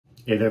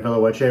Hey there, fellow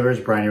wet shavers.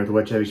 Brian here with the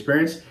Wet Shave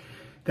Experience.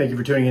 Thank you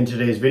for tuning in to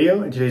today's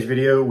video. In today's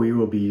video, I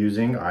will be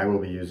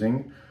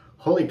using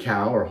Holy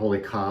Kaw or Holy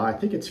Kaw. I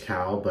think it's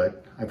Kaw,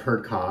 but I've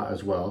heard Kaw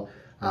as well.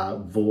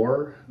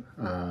 Vor,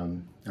 I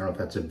don't know if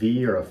that's a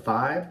V or a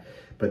 5,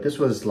 but this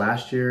was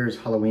last year's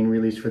Halloween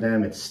release for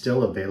them. It's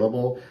still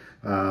available.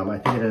 I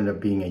think it ended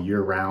up being a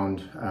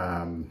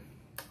year-round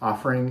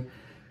offering.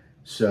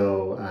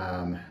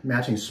 So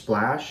matching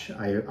splash,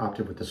 I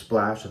opted with the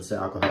splash. It's the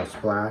alcohol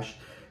splash.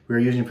 We're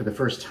using for the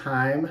first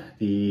time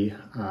the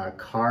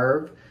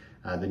Karve,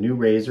 the new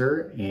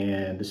razor,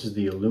 and this is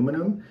the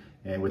aluminum.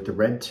 And with the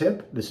red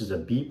tip, this is a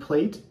B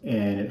plate,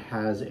 and it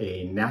has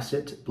a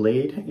Nasset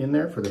blade in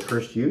there for the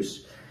first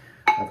use.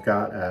 I've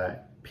got a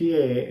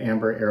PAA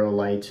Amber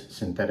Aerolite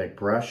synthetic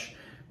brush.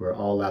 We're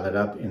all lathered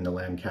up in the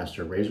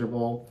Lancaster razor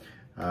bowl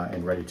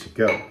and ready to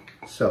go.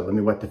 So let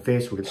me wet the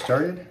face, we'll get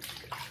started.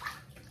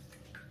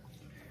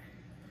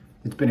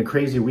 It's been a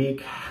crazy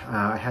week.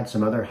 I had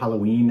some other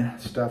Halloween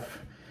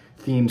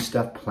themed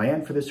stuff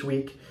planned for this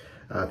week.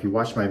 If you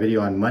watched my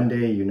video on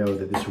Monday, you know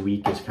that this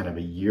week is kind of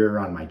a year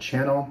on my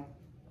channel.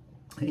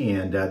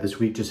 And this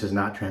week just has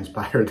not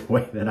transpired the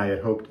way that I had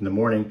hoped in the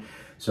morning.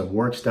 Some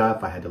work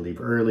stuff, I had to leave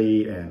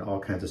early and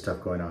all kinds of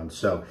stuff going on.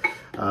 So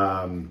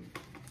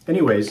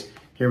anyways,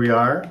 here we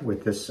are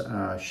with this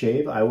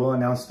shave. I will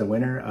announce the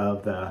winner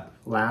of the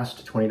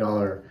last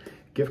 $20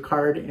 gift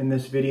card in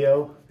this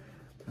video.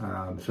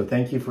 So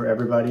thank you for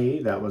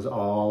everybody. That was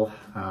all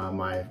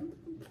my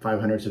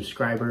 500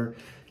 subscriber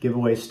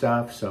giveaway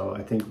stuff. So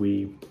I think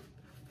we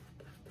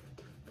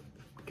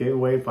gave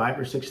away 5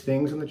 or 6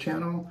 things on the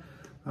channel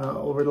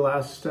over the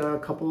last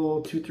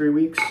couple, 2-3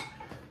 weeks.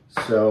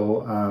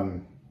 So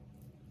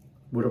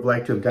would have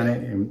liked to have done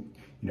it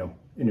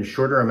in a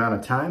shorter amount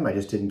of time. I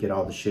just didn't get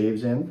all the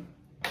shaves in.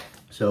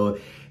 So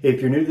if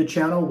you're new to the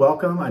channel,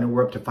 welcome. I know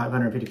we're up to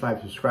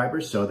 555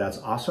 subscribers, so that's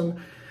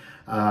awesome.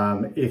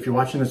 If you're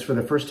watching this for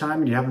the first time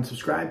and you haven't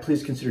subscribed,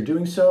 please consider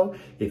doing so.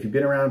 If you've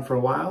been around for a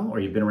while or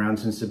you've been around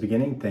since the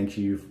beginning, thank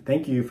you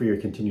for your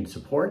continued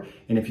support.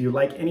 And if you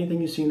like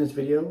anything you see in this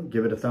video,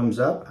 give it a thumbs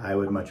up. I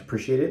would much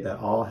appreciate it. That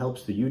all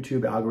helps the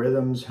YouTube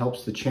algorithms,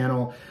 helps the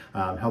channel,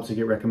 helps it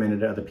get recommended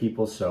to other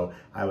people. So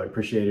I would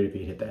appreciate it if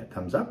you hit that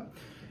thumbs up.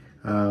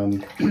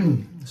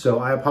 So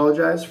I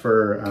apologize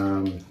for,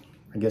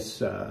 I guess,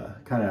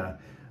 kind of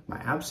my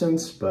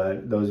absence,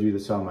 but those of you that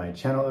saw my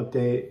channel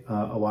update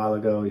a while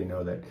ago, you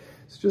know that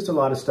it's just a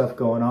lot of stuff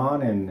going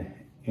on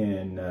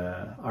in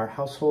our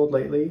household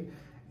lately,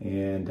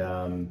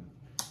 and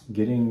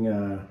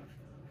getting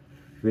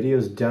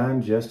videos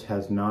done just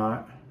has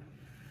not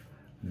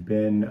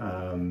been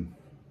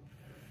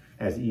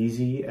as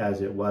easy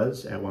as it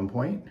was at one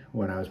point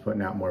when I was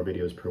putting out more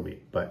videos per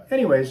week. But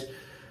anyways,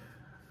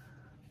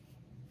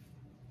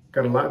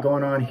 got a lot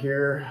going on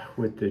here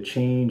with the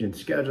change in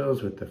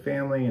schedules with the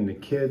family and the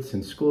kids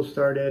since school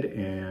started,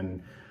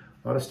 and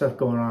a lot of stuff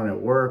going on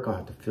at work. I'll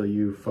have to fill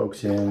you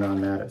folks in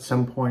on that at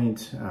some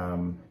point.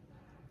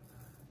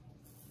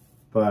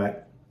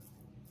 But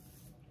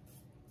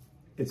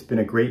it's been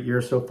a great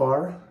year so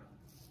far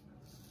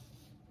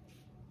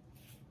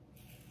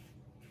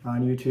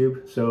on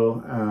YouTube.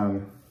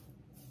 So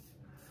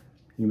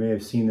you may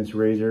have seen this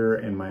razor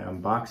in my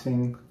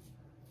unboxing.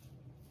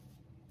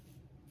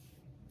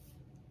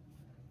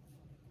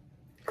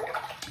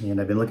 And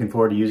I've been looking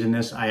forward to using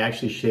this. I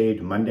actually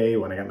shaved Monday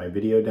when I got my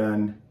video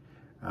done.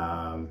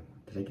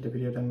 Did I get a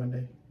video done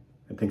Monday?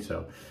 I think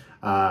so.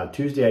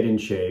 Tuesday I didn't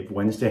shave.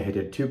 Wednesday I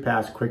did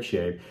 2-pass quick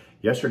shave.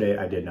 Yesterday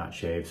I did not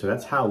shave. So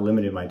that's how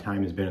limited my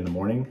time has been in the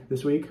morning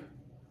this week.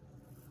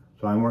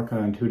 So I'm working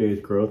on 2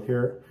 days growth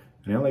here.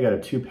 And I only got a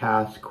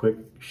 2-pass quick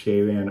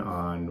shave in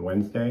on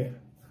Wednesday.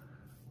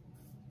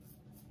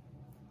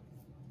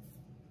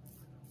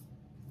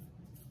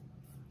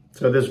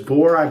 So this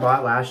Vor I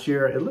bought last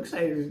year, it looks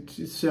like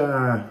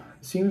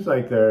seems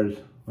like there's,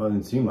 well, it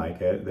doesn't seem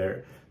like it.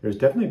 There's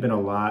definitely been a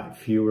lot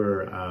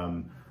fewer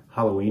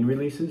Halloween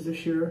releases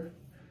this year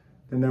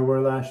than there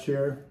were last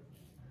year.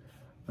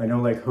 I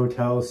know like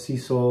Hotel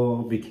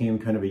Cecil became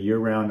kind of a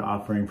year-round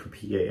offering for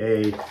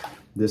PAA.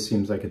 This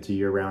seems like it's a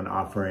year-round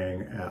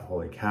offering at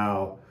Holy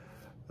Kaw.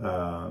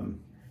 And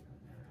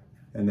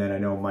then I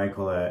know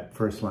Michael at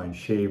First Line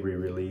Shave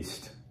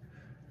re-released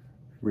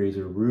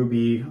Razor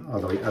Ruby,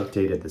 although he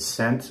updated the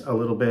scent a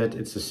little bit.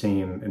 It's the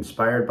same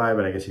inspired by,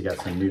 but I guess he got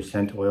some new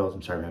scent oils.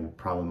 I'm sorry, I'm having a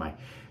problem with my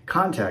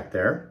contact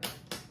there.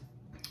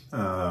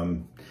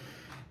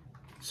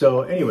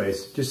 So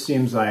anyways, just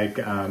seems like,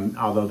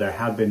 although there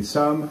have been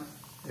some,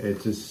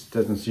 it just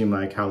doesn't seem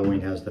like Halloween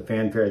has the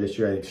fanfare this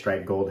year. I think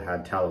Strike Gold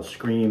had Talos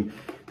Scream.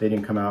 They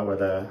didn't come out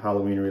with a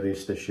Halloween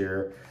release this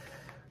year.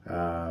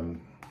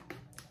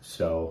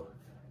 So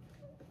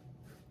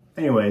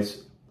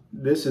anyways,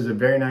 this is a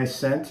very nice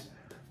scent.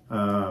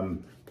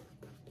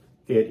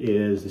 It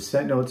is the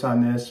scent notes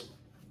on this.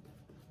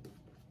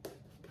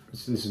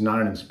 This is not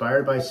an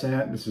inspired by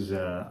scent. This is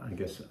a, I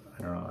guess,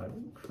 I don't know,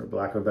 for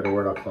lack of a better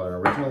word, I'll call it an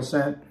original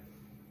scent.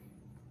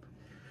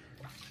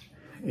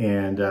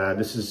 And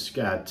this has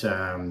got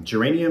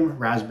geranium,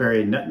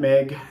 raspberry,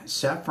 nutmeg,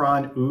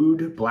 saffron,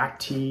 oud, black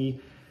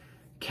tea,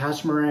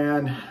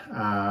 casmaran,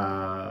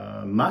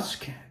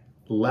 musk,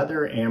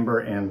 leather, amber,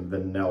 and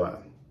vanilla.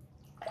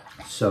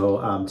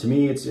 So to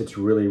me, it's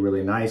really,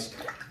 really nice.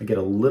 I get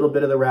a little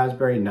bit of the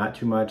raspberry, not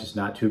too much. It's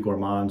not too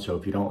gourmand. So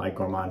if you don't like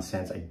gourmand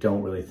scents, I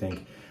don't really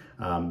think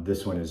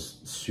this one is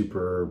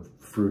super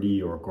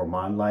fruity or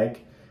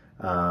gourmand-like.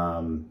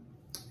 And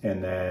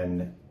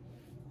then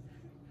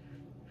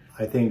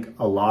I think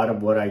a lot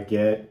of what I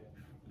get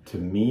to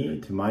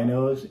my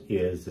nose,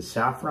 is the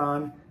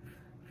saffron.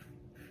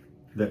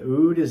 The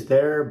oud is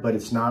there, but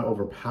it's not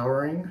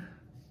overpowering.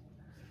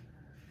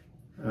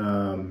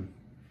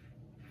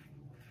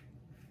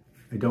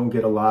 I don't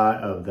get a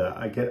lot of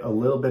I get a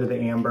little bit of the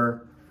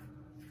amber,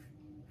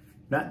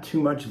 not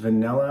too much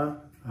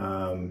vanilla,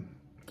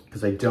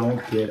 because I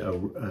don't get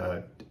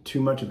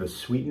too much of a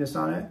sweetness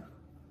on it.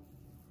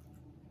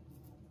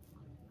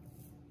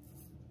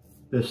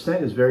 The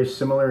scent is very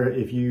similar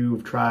if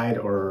you've tried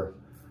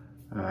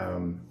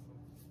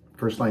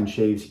First Line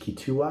Shave's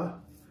Kitua.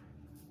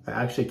 It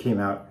actually came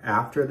out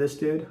after this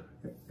did.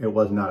 It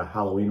was not a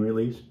Halloween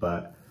release,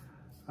 but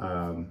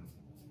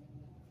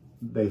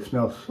they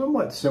smell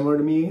somewhat similar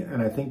to me,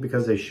 and I think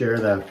because they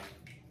share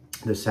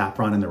the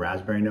saffron and the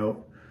raspberry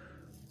note.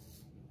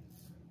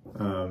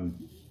 I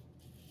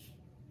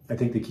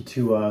think the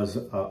Kitua is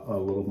a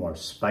little more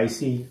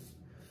spicy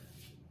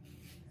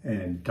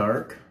and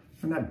dark.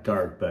 Well, not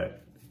dark, but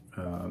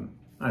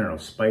I don't know,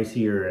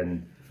 spicier,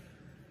 and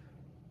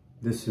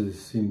this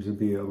seems to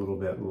be a little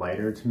bit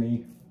lighter to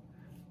me.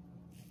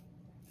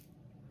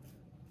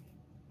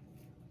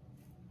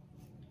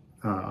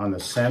 On the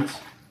scent.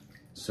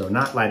 So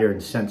not lighter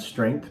in scent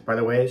strength, by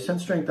the way.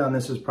 Scent strength on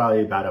this is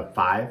probably about a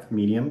 5,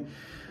 medium.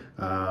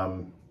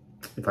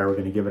 If I were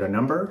gonna give it a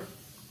number,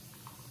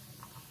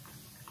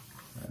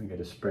 I think I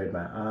just sprayed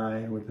my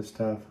eye with this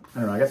stuff. I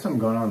don't know, I got something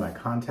going on with my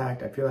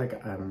contact. I feel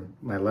like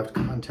my left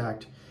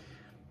contact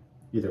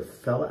either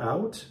fell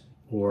out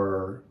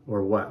or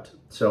what.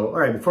 So, all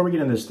right, before we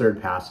get into this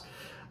third pass,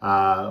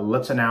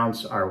 let's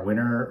announce our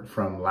winner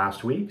from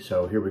last week.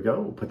 So here we go,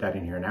 we'll put that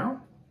in here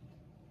now.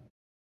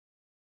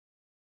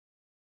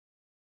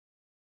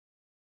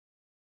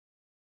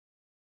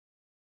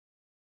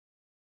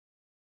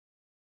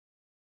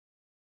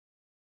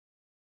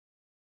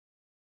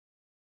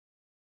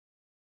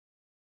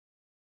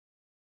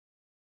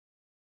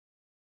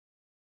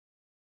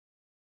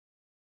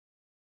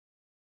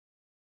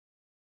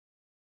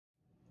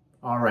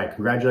 All right,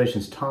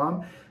 congratulations,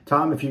 Tom.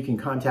 Tom, if you can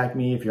contact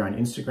me, if you're on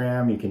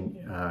Instagram, you can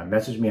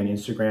message me on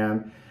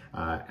Instagram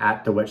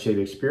at The Wet Shave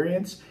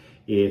Experience.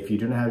 If you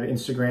don't have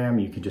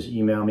Instagram, you can just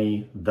email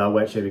me,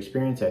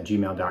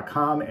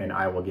 thewetshaveexperience@gmail.com, and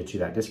I will get you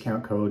that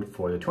discount code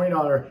for the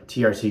 $20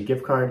 TRC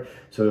gift card.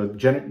 So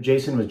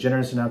Jason was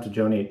generous enough to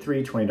donate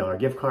 3 $20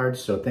 gift cards.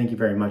 So thank you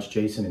very much,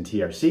 Jason and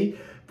TRC,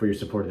 for your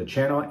support of the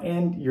channel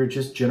and your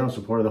just general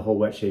support of the whole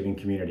wet shaving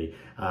community.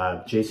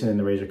 Jason and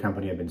the Razor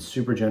Company have been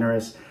super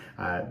generous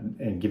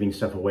and giving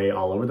stuff away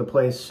all over the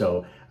place.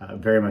 So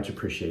very much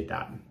appreciate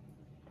that.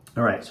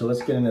 All right, so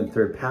let's get into the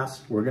third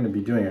pass. We're gonna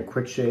be doing a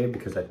quick shave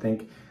because I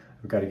think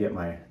I've got to get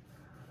my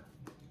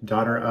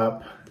daughter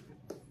up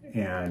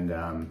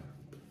and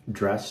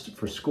dressed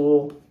for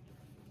school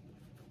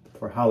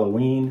for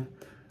Halloween.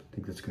 I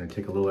think that's gonna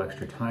take a little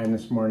extra time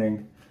this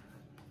morning.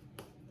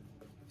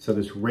 So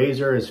this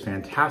razor is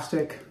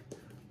fantastic.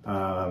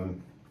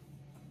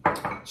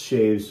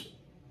 Shaves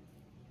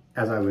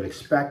as I would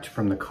expect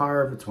from the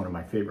Karve. It's one of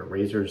my favorite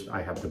razors.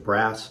 I have the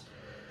brass.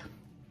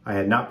 I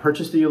had not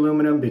purchased the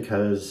aluminum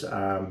because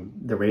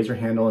the razor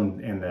handle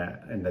and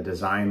the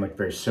design looked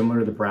very similar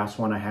to the brass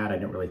one I had. I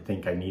didn't really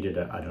think I needed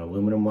an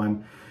aluminum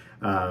one,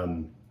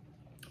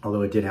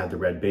 although it did have the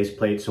red base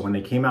plate. So when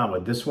they came out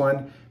with this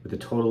one with a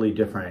totally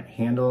different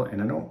handle,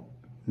 and I don't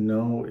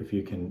know if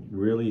you can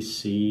really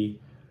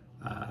see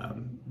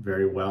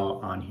very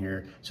well on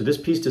here. So this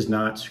piece does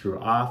not screw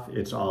off.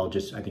 It's all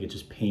just, I think it's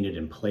just painted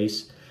in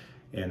place.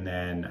 And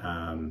then,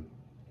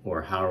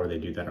 or however they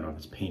do that, I don't know if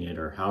it's painted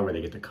or however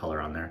they get the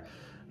color on there,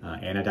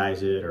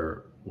 anodize it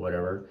or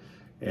whatever.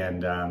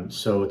 And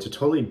so it's a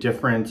totally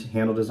different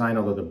handle design,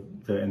 although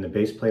the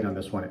base plate on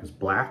this one is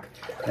black.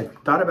 I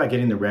thought about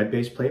getting the red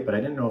base plate, but I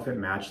didn't know if it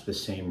matched the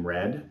same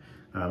red.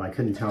 I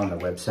couldn't tell on the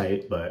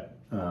website, but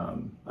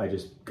I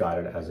just got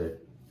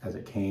it as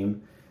it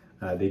came.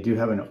 They do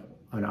have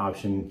an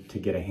option to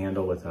get a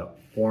handle with an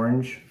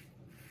orange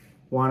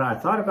one. I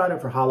thought about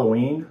it for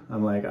Halloween.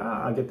 I'm like,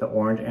 I'll get the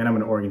orange, and I'm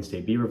an Oregon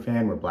State Beaver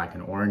fan. We're black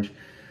and orange.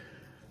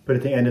 But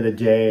at the end of the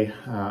day,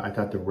 I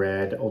thought the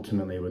red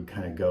ultimately would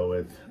kind of go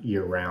with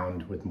year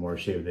round with more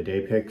shave of the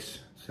day picks.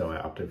 So I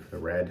opted for the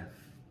red.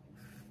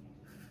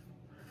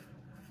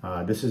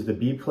 This is the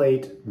B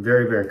plate.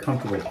 Very, very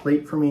comfortable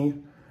plate for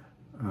me.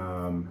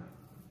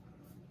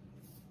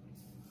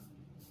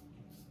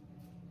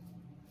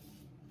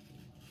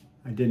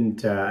 I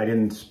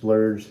didn't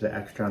splurge the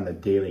extra on the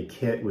daily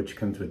kit, which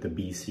comes with the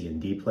B, C,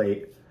 and D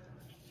plate.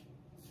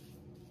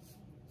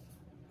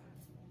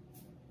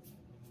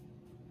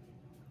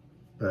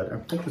 but I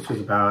think this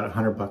was about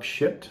 $100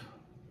 shipped,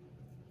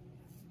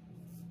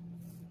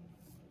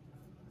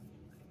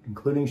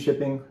 including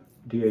shipping,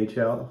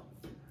 DHL,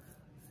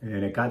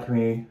 and it got to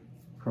me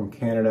from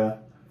Canada,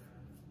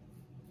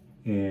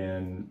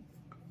 and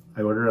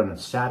I ordered on a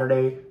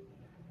Saturday.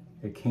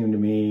 It came to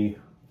me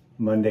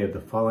Monday of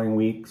the following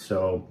week,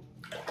 so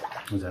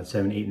was that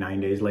 7, 8, 9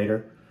 days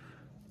later.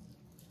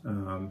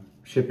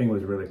 Shipping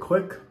was really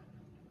quick.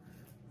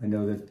 I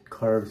know that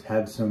Karve's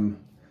had some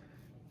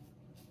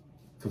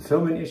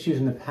fulfillment issues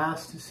in the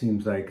past. It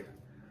seems like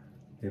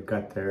they've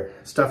got their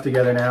stuff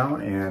together now,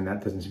 and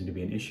that doesn't seem to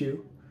be an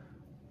issue.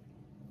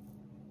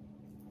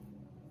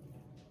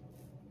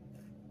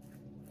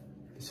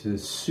 This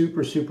is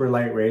super, super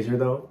light razor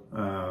though.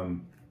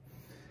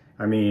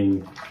 I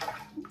mean,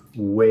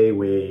 way,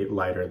 way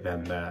lighter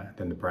than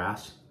the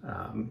brass.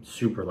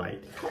 Super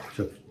light.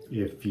 So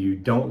if you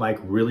don't like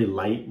really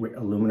light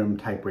aluminum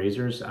type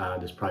razors,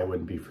 this probably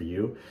wouldn't be for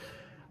you.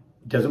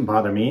 It doesn't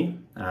bother me.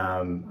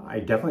 I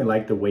definitely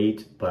like the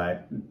weight,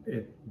 but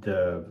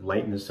the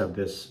lightness of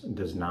this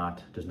does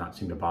not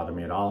seem to bother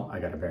me at all. I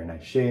got a very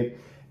nice shape.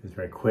 It's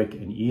very quick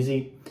and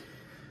easy.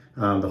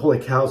 The Holy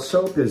Cow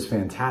soap is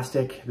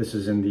fantastic. This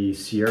is in the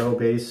Sierra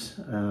base,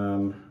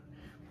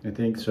 I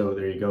think. So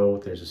there you go.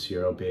 There's a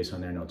Sierra base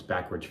on there. No, it's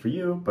backwards for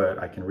you, but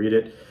I can read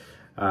it.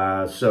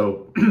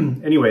 So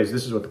anyways,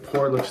 this is what the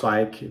pour looks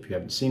like if you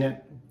haven't seen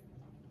it.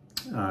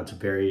 It's a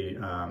very,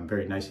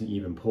 very nice and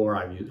even pour.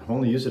 I've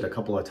only used it a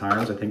couple of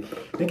times. I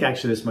think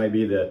actually this might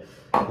be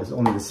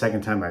only the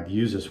second time I've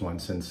used this one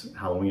since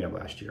Halloween of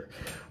last year.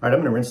 All right, I'm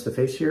gonna rinse the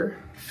face here.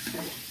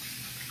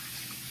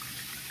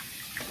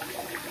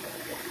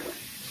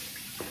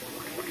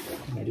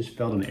 I just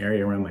felt an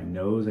area around my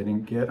nose I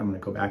didn't get. I'm gonna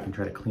go back and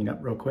try to clean up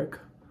real quick.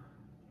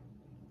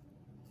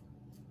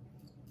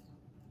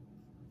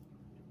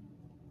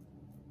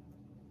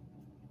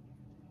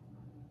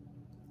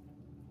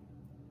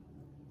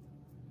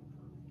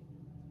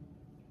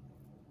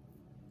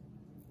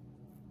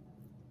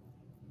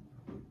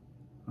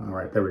 All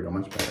right, there we go,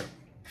 much better.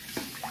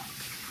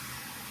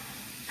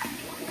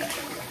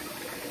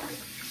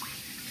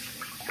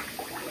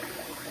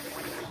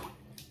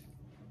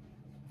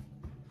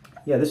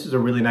 Yeah, this is a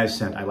really nice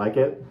scent. I like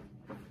it.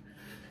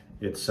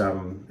 It's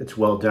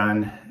well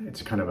done.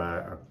 It's kind of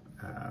a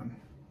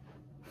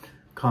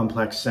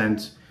complex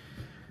scent.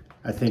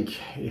 I think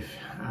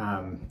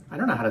I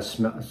don't know how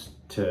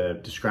to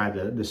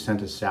describe the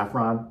scent as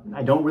saffron.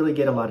 I don't really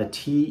get a lot of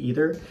tea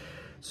either.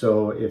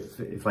 So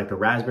if like the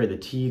raspberry, the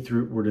tea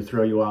were to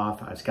throw you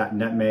off, it's got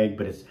nutmeg,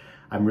 but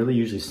I'm really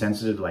usually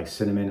sensitive to like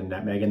cinnamon and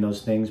nutmeg and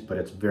those things, but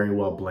it's very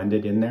well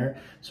blended in there.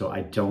 So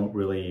I don't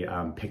really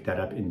pick that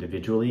up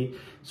individually.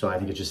 So I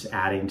think it's just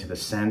adding to the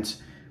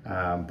scent.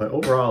 But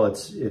overall,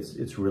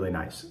 it's really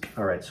nice.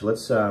 All right, so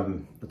let's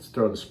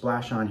throw the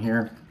splash on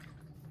here.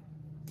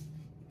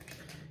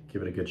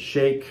 Give it a good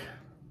shake.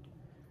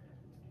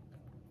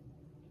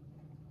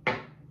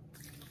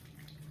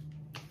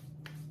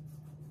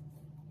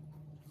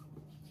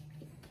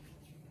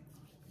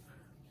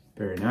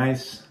 Very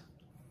nice.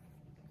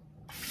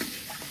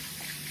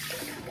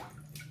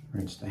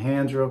 Rinse the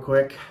hands real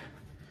quick.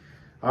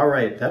 All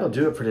right, that'll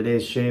do it for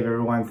today's shave,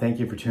 everyone. Thank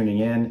you for tuning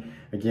in.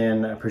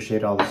 Again, I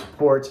appreciate all the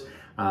support.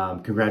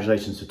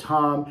 Congratulations to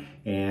Tom,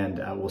 and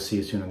we'll see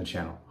you soon on the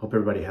channel. Hope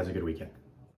everybody has a good weekend.